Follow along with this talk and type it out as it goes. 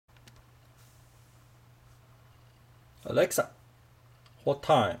Alexa, what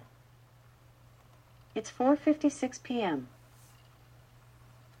time? It's 4:56 p.m.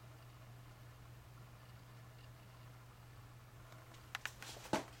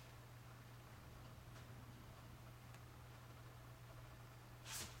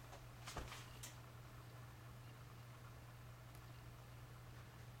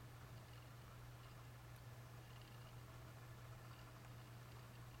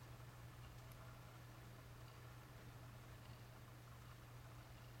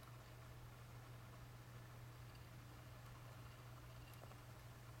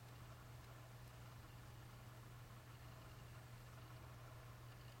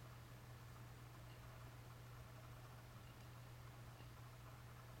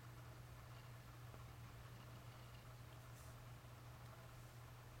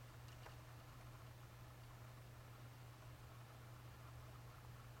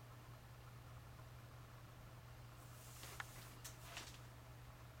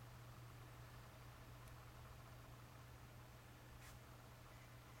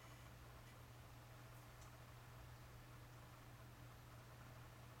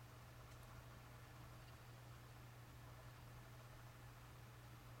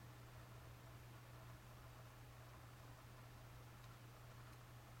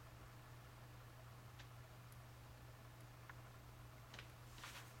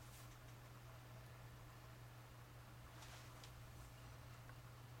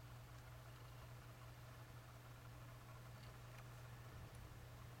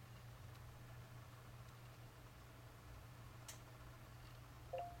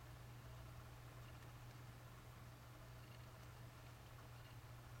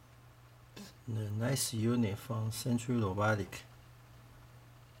 The nice unit from SentryRobotic.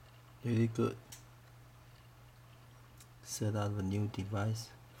 Really good. Set up a new device.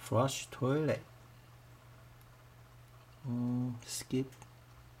 Flush toilet. Skip.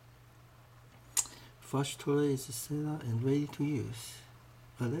 Flush toilet is set up and ready to use.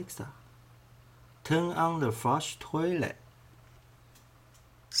 Alexa, turn on the flush toilet.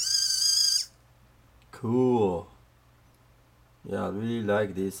 Cool. Yeah, I really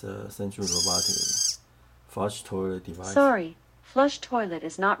like this SentryRobotic flush toilet device. Sorry, flush toilet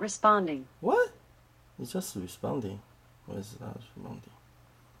is not responding. What? It's just responding. Why is it not responding?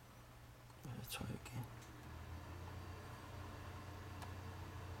 Let's try again.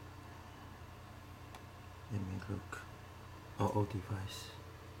 Let me look. Oh, device.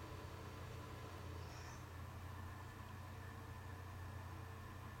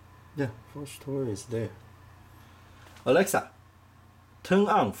 Yeah, flush toilet is there. Alexa, turn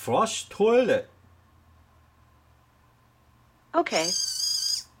on flush toilet. Okay.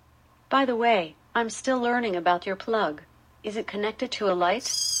 By the way, I'm still learning about your plug. Is it connected to a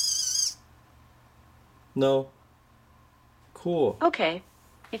light? No. Cool. Okay.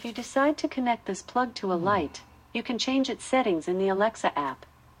 If you decide to connect this plug to a light, you can change its settings in the Alexa app.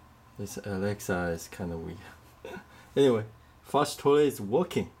 This Alexa is kind of weird. Anyway, flush toilet is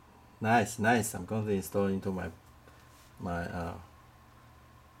working. Nice. I'm going to install into my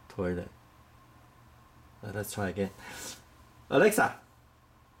toilet. Let's try again. Alexa,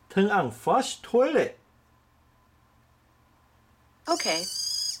 turn on flush toilet. Okay.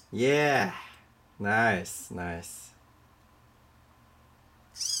 Yeah, nice. I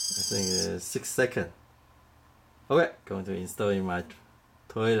think it's 6 seconds. Okay, going to install in my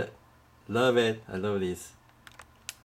toilet. Love it. I love this.